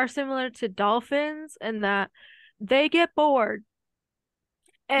 Hippos are similar to dolphins in that they get bored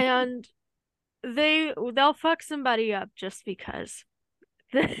and they'll fuck somebody up just because.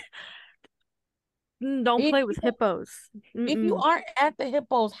 Don't If play with hippos. if you Mm-mm. aren't at the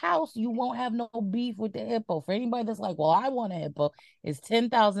hippo's house, you won't have no beef with the hippo. For anybody that's like, well, I want a hippo, it's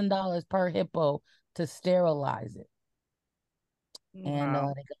 $10,000 per hippo to sterilize it. And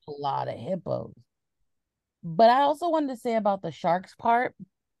Wow. they got a lot of hippos. But I also wanted to say about the sharks part.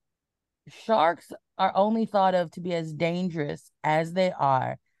 Sharks are only thought of to be as dangerous as they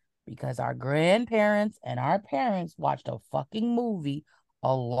are because our grandparents and our parents watched a fucking movie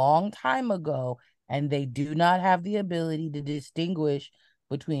a long time ago, and they do not have the ability to distinguish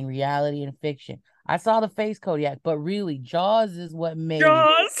between reality and fiction. I saw the face Kodiak, but really, Jaws is what made.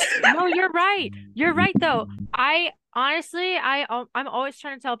 Jaws. No, you're right. You're right though. I honestly, I'm always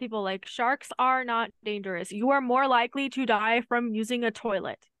trying to tell people, like, sharks are not dangerous. You are more likely to die from using a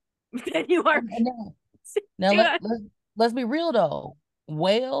toilet than you are. Now let's be real though.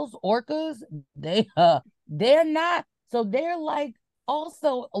 Whales, orcas, they're not, so they're like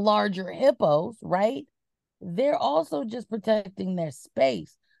also larger hippos, right? They're also just protecting their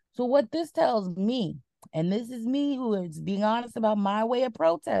space. So what this tells me, and this is me who is being honest about my way of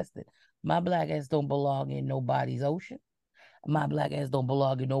protesting, my black ass don't belong in nobody's ocean. My black ass don't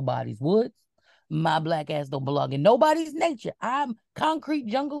belong in nobody's woods. My black ass don't belong in nobody's nature. I'm concrete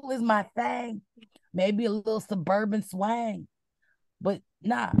jungle is my thing. Maybe a little suburban swang. But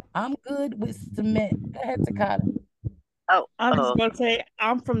nah, I'm good with cement. Go ahead, Takata. Oh, I'm just gonna say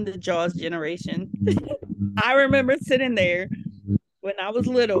I'm from the Jaws generation. I remember sitting there when I was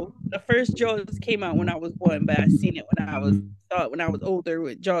little. The first Jaws came out when I was 1, but I seen it when I was older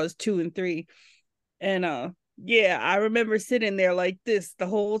with Jaws 2 and 3. And yeah, I remember sitting there like this the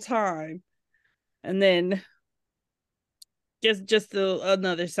whole time. And then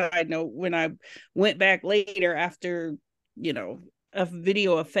another side note, when I went back later after,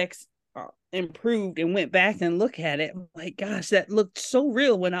 video effects improved and went back and look at it, I'm like, gosh, that looked so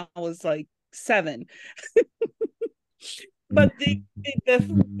real when I was like 7. But the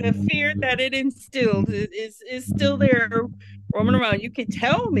fear that it instilled is still there roaming around. You can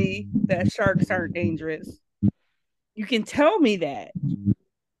tell me that sharks aren't dangerous. You can tell me that.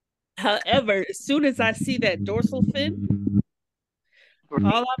 However, as soon as I see that dorsal fin,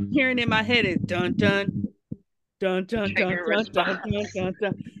 all I'm hearing in my head is dun dun dun dun dun dun dun dun dun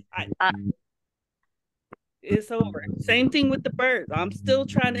dun. It's over. Same thing with the birds. I'm still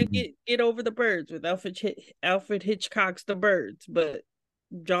trying to get over the birds with Alfred Hitchcock's The Birds, but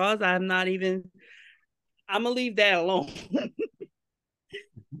Jaws, I'm gonna leave that alone.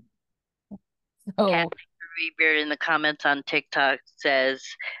 So Beard in the comments on TikTok says,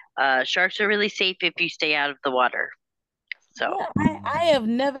 sharks are really safe if you stay out of the water. So yeah, I have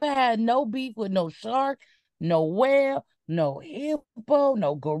never had no beef with no shark, no whale, no hippo,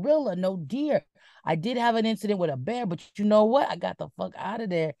 no gorilla, no deer. I did have an incident with a bear, but you know what? I got the fuck out of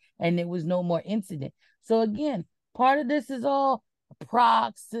there and there was no more incident. So again, part of this is all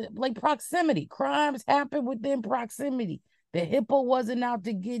proximity. Crimes happen within proximity. The hippo wasn't out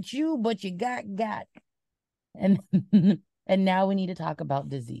to get you, but you got. And and now we need to talk about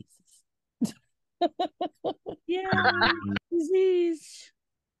diseases. Yeah, disease.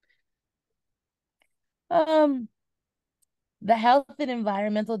 The health and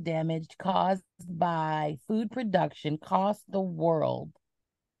environmental damage caused by food production cost the world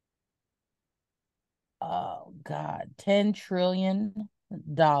oh God, $10 trillion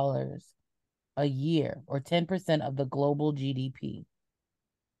a year, or 10% of the global GDP.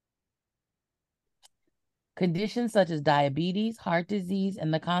 Conditions such as diabetes, heart disease,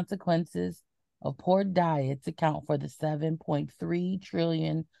 and the consequences of poor diets account for the 7.3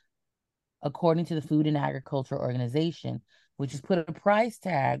 trillion, according to the Food and Agriculture Organization, which has put a price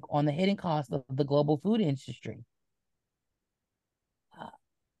tag on the hidden cost of the global food industry.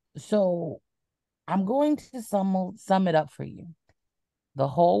 So I'm going to sum it up for you. The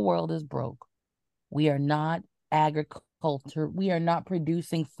whole world is broke. We are not agriculture. We are not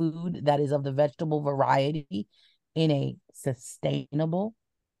producing food that is of the vegetable variety in a sustainable,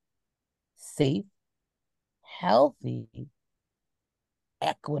 safe, healthy,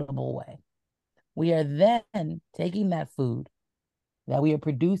 equitable way. We are then taking that food that we are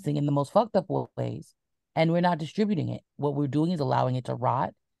producing in the most fucked up ways, and we're not distributing it. What we're doing is allowing it to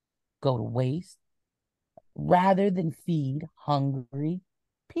rot, go to waste, rather than feed hungry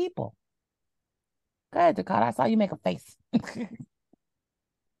people. Go ahead, Dakota. I saw you make a face.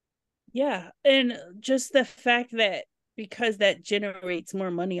 Yeah, and just the fact that because that generates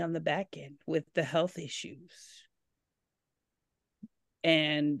more money on the back end with the health issues.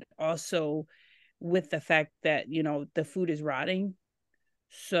 And also with the fact that, the food is rotting.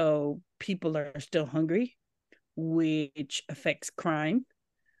 So people are still hungry, which affects crime,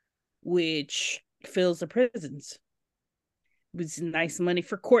 which fills the prisons. It's nice money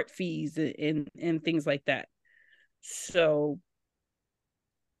for court fees and things like that. So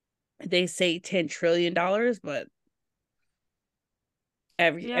they say $10 trillion, but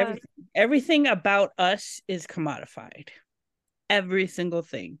everything about us is commodified. Every single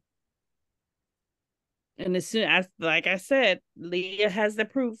thing. And as soon as, like I said, Leah has the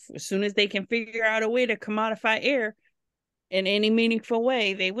proof. As soon as they can figure out a way to commodify air in any meaningful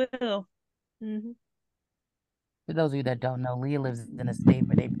way, they will. Mm-hmm. For those of you that don't know, Leah lives in a state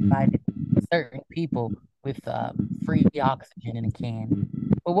where they provided certain people with free oxygen in a can.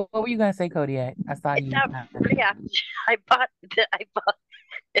 But what were you gonna say, Kodiak? I saw it's you. Not free oxygen. I bought.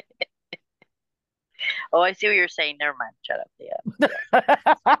 Oh, I see what you're saying. Never mind. Shut up. Yeah.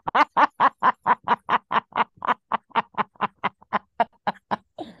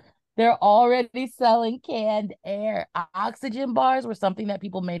 They're already selling canned air. Oxygen bars were something that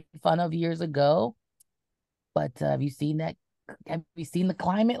people made fun of years ago. But have you seen that? Have you seen the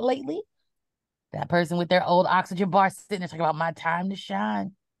climate lately? That person with their old oxygen bar sitting there talking about my time to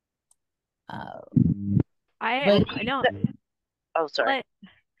shine. I know. Oh, sorry.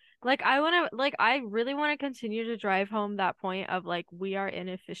 I really want to continue to drive home that point of we are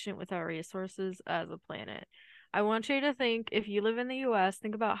inefficient with our resources as a planet. I want you to think, if you live in the US,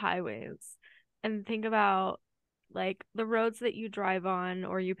 think about highways and think about the roads that you drive on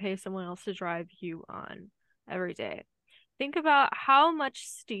or you pay someone else to drive you on every day. Think about how much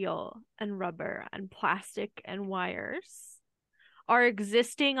steel and rubber and plastic and wires are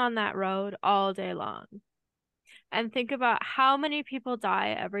existing on that road all day long. And think about how many people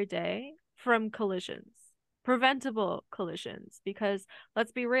die every day from collisions, preventable collisions, because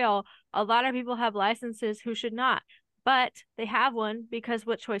let's be real, a lot of people have licenses who should not, but they have one because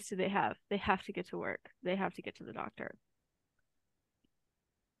what choice do they have? They have to get to work. They have to get to the doctor.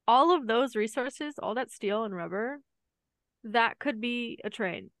 All of those resources, all that steel and rubber, that could be a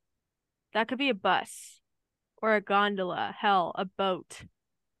train. That could be a bus or a gondola, hell, a boat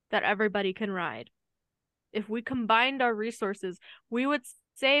that everybody can ride. If we combined our resources, we would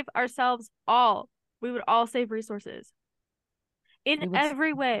save ourselves all. We would all save resources in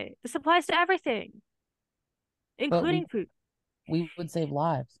every way. This applies to everything, including food. We would save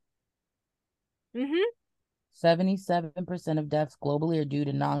lives. 77% of deaths globally are due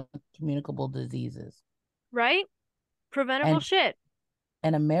to non-communicable diseases. Right? Preventable shit.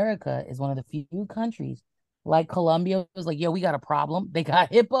 And America is one of the few countries, like Colombia was like, yo, we got a problem. They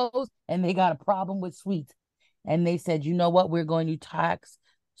got hippos and they got a problem with sweets. And they said, you know what? We're going to tax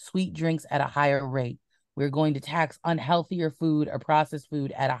sweet drinks at a higher rate. We're going to tax unhealthier food or processed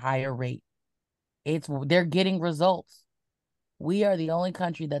food at a higher rate. They're getting results. We are the only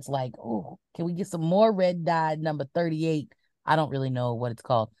country that's like, oh, can we get some more red dye number 38? I don't really know what it's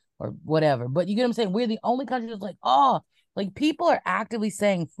called or whatever. But you get what I'm saying? We're the only country that's like, oh, people are actively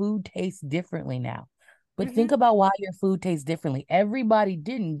saying food tastes differently now. But think about why your food tastes differently. Everybody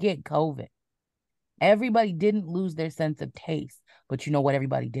didn't get COVID. Everybody didn't lose their sense of taste. But you know what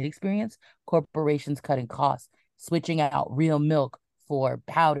everybody did experience? Corporations cutting costs, switching out real milk for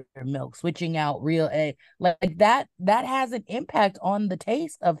powdered milk, switching out real egg. That has an impact on the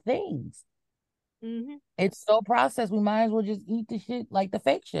taste of things. It's so processed. We might as well just eat the shit, like the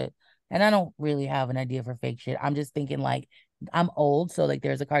fake shit. And I don't really have an idea for fake shit. I'm just thinking like I'm old, so like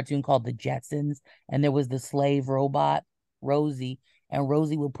there's a cartoon called The Jetsons, and there was the slave robot Rosie, and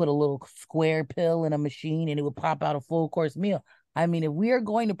Rosie would put a little square pill in a machine, and it would pop out a full course meal. I mean, if we are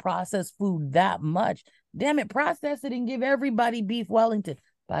going to process food that much, damn it, process it and give everybody beef Wellington.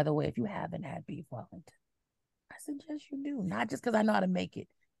 By the way, if you haven't had beef Wellington, I suggest you do. Not just because I know how to make it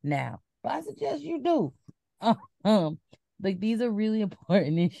now, but I suggest you do. Like these are really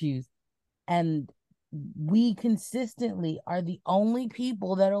important issues. And we consistently are the only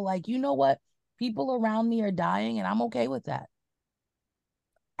people that are like, you know what? People around me are dying, and I'm okay with that.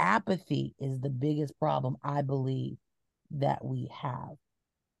 Apathy is the biggest problem I believe that we have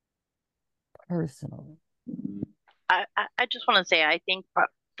personally. I just want to say I think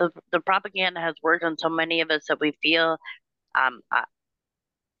the propaganda has worked on so many of us that we feel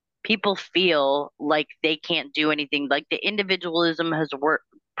people feel like they can't do anything. Like the individualism has worked,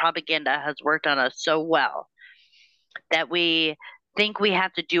 propaganda has worked on us so well that we think we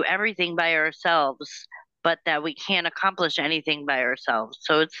have to do everything by ourselves, but that we can't accomplish anything by ourselves.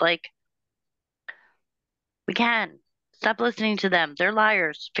 So it's like, we can. Stop listening to them. They're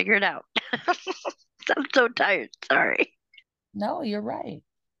liars. Figure it out. I'm so tired. Sorry. No, you're right.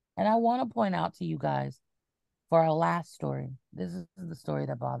 And I want to point out to you guys for our last story. This is the story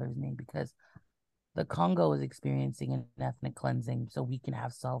that bothers me because the Congo is experiencing an ethnic cleansing so we can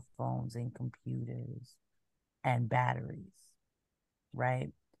have cell phones and computers and batteries,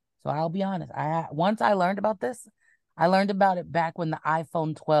 right? So I'll be honest. Once I learned about this, I learned about it back when the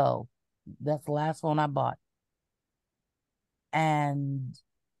iPhone 12, that's the last phone I bought. And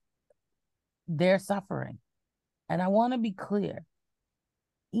they're suffering. And I want to be clear,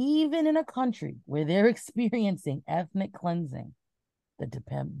 even in a country where they're experiencing ethnic the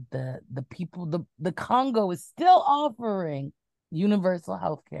Congo is still offering universal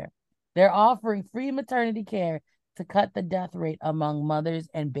health care. They're offering free maternity care to cut the death rate among mothers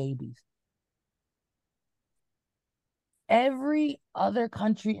and babies. Every other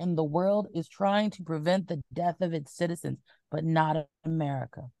country in the world is trying to prevent the death of its citizens, but not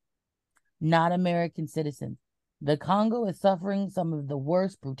America. Not American citizens. The Congo is suffering some of the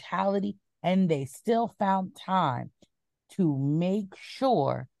worst brutality, and they still found time to make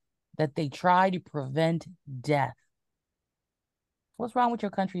sure that they try to prevent death. What's wrong with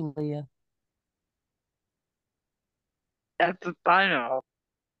your country, Leah? That's the final.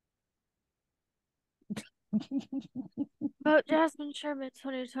 Vote Jasmine Sherman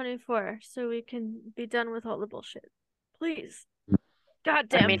 2024 so we can be done with all the bullshit. Please.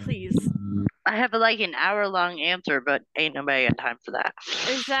 Goddamn, please. I have like an hour-long answer, but ain't nobody got time for that.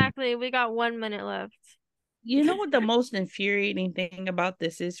 Exactly. We got 1 minute left. You know what the most infuriating thing about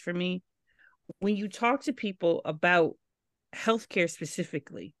this is for me? When you talk to people about healthcare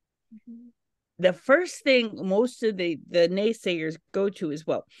specifically, the first thing most of the naysayers go to is,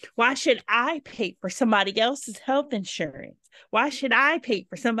 well, why should I pay for somebody else's health insurance? Why should I pay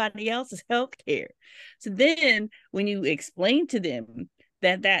for somebody else's health care? So then when you explain to them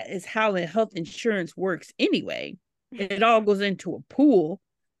that that is how the health insurance works anyway, it all goes into a pool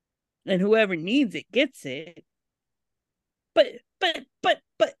and whoever needs it gets it. But,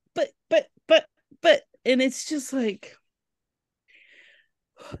 and it's just like,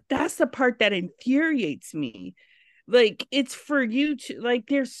 that's the part that infuriates me. Like, it's for you to, like,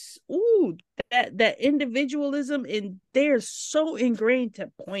 there's that individualism, and they're so ingrained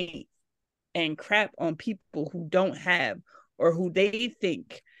to point and crap on people who don't have or who they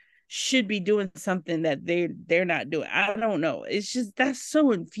think should be doing something that they're not doing. I don't know. It's just, that's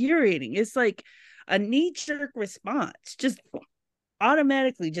so infuriating. It's like a knee-jerk response, just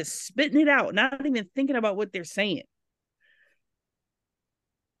automatically just spitting it out, not even thinking about what they're saying.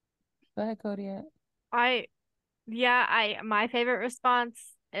 Go ahead, Kodiak. My favorite response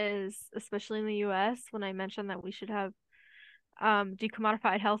is, especially in the US, when I mentioned that we should have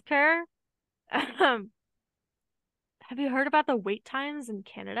decommodified healthcare. Have you heard about the wait times in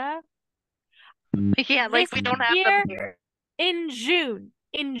Canada? Yeah, like we don't have them here. In June.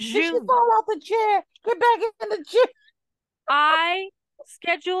 Did she fall out the chair? Get back in the chair. I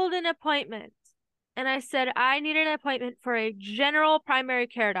scheduled an appointment and I said I needed an appointment for a general primary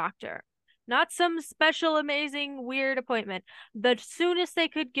care doctor, not some special, amazing, weird appointment. The soonest they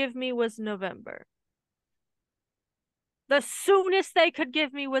could give me was November. The soonest they could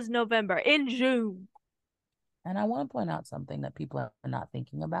give me was November, in June. And I want to point out something that people are not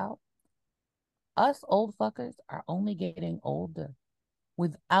thinking about. Us old fuckers are only getting older.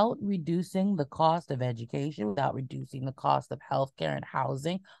 Without reducing the cost of education, without reducing the cost of healthcare and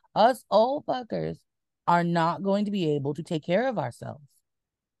housing, us old fuckers are not going to be able to take care of ourselves.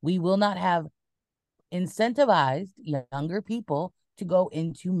 We will not have incentivized younger people to go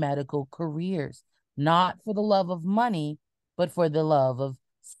into medical careers, not for the love of money, but for the love of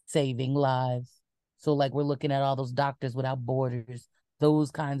saving lives. So, like, we're looking at all those doctors without borders,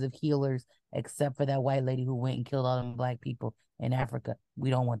 those kinds of healers, except for that white lady who went and killed all them black people in Africa. We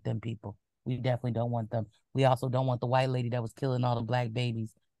don't want them people. We definitely don't want them. We also don't want the white lady that was killing all the black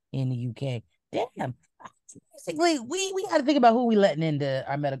babies in the UK. Damn. Basically, we got to think about who we letting into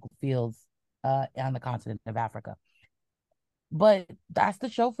our medical fields on the continent of Africa. But that's the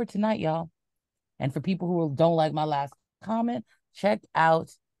show for tonight, y'all. And for people who don't like my last comment, check out,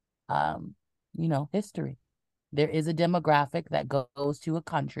 history. There is a demographic that goes to a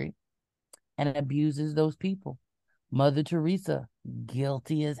country and abuses those people. Mother Teresa,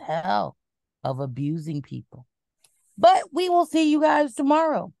 guilty as hell of abusing people. But we will see you guys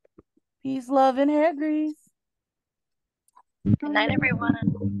tomorrow. Peace, love, and hair grease. Good night, everyone.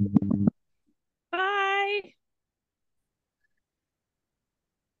 Bye.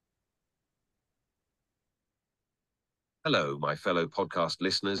 Hello, my fellow podcast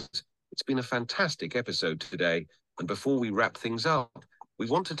listeners. It's been a fantastic episode today. And before we wrap things up, we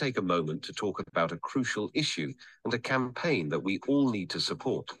want to take a moment to talk about a crucial issue and a campaign that we all need to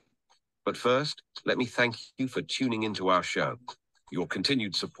support. But first, let me thank you for tuning into our show. Your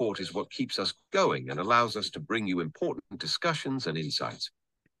continued support is what keeps us going and allows us to bring you important discussions and insights.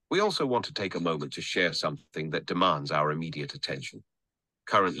 We also want to take a moment to share something that demands our immediate attention.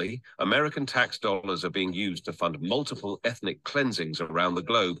 Currently, American tax dollars are being used to fund multiple ethnic cleansings around the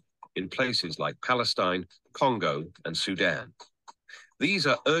globe in places like Palestine, Congo, and Sudan. These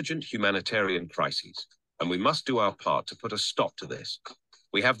are urgent humanitarian crises, and we must do our part to put a stop to this.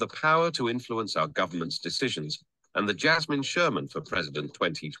 We have the power to influence our government's decisions, and the Jasmine Sherman for President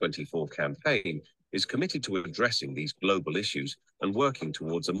 2024 campaign is committed to addressing these global issues and working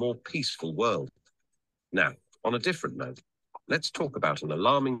towards a more peaceful world. Now, on a different note, let's talk about an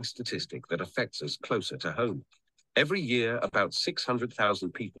alarming statistic that affects us closer to home. Every year, about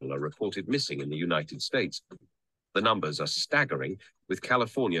 600,000 people are reported missing in the United States. The numbers are staggering, with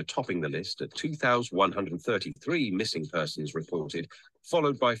California topping the list at 2,133 missing persons reported,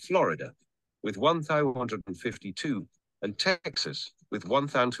 followed by Florida with 1,152 and Texas with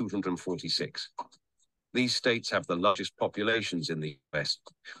 1,246. These states have the largest populations in the US,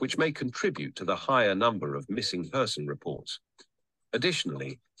 which may contribute to the higher number of missing person reports.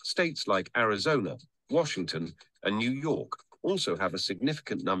 Additionally, states like Arizona, Washington, and New York also have a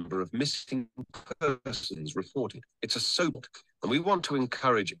significant number of missing persons reported. It's a sober, and we want to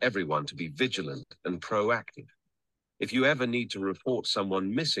encourage everyone to be vigilant and proactive. If you ever need to report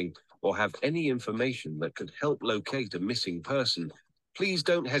someone missing or have any information that could help locate a missing person, please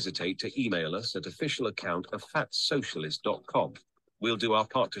don't hesitate to email us at officialaccount@fatsocialist.com. We'll do our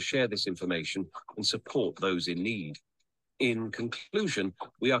part to share this information and support those in need. In conclusion,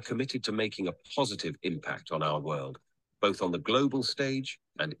 we are committed to making a positive impact on our world, both on the global stage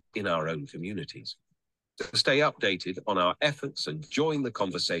and in our own communities. To stay updated on our efforts and join the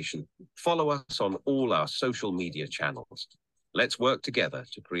conversation, follow us on all our social media channels. Let's work together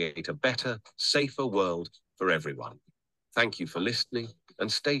to create a better, safer world for everyone. Thank you for listening,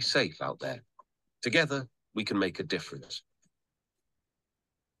 and stay safe out there. Together, we can make a difference.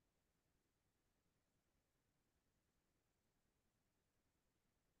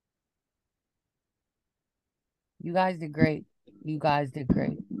 You guys did great. You guys did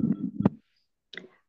great.